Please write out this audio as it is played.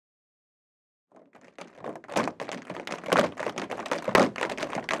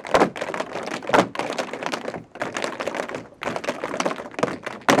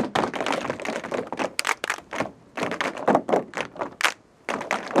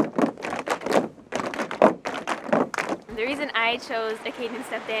The reason I chose Acadian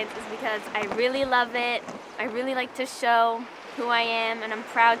step dance is because I really love it. I really like to show who I am, and I'm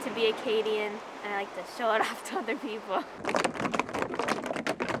proud to be Acadian, and I like to show it off to other people.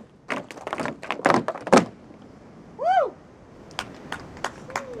 Woo!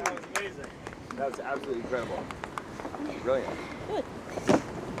 That was amazing. That was absolutely incredible. Brilliant. Good.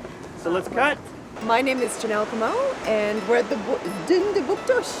 So let's cut. My name is Janelle Camo, and we're at the Din de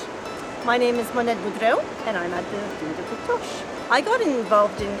Buktosh. My name is Monette Boudreau, and I'm at the Din de Buktosh. I got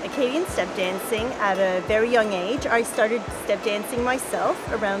involved in Acadian step dancing at a very young age. I started step dancing myself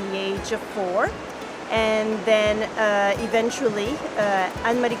around the age of 4. And then eventually,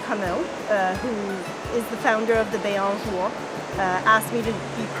 Anne-Marie Camel, who is the founder of the Béancourt, asked me to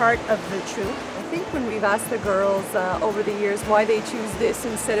be part of the troupe. I think when we've asked the girls over the years why they choose this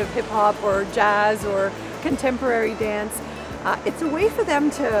instead of hip-hop or jazz or contemporary dance, it's a way for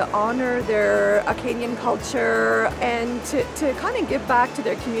them to honor their Acadian culture and to kind of give back to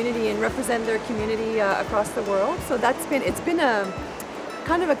their community and represent their community across the world. So it's been a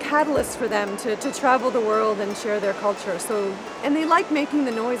kind of a catalyst for them to travel the world and share their culture. So, and they like making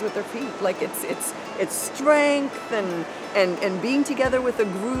the noise with their feet. Like it's strength and being together with a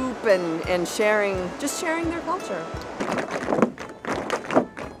group and sharing their culture.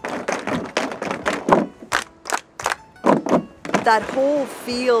 That whole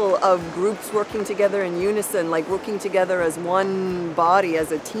feel of groups working together in unison, like working together as one body,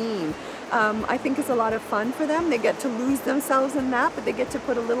 as a team, I think is a lot of fun for them. They get to lose themselves in that, but they get to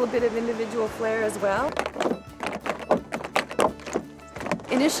put a little bit of individual flair as well.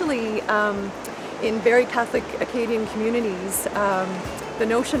 Initially, in very Catholic Acadian communities, the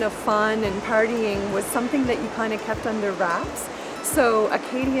notion of fun and partying was something that you kind of kept under wraps. So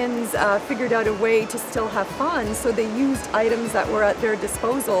Acadians figured out a way to still have fun, so they used items that were at their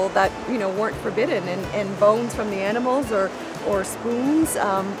disposal that weren't forbidden, and bones from the animals or spoons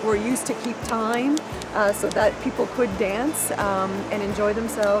were used to keep time so that people could dance and enjoy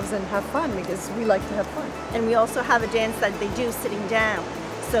themselves and have fun, because we like to have fun. And we also have a dance that they do sitting down.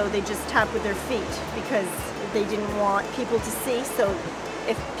 So they just tap with their feet because they didn't want people to see. So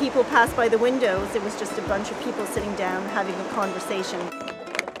if people passed by the windows, it was just a bunch of people sitting down having a conversation.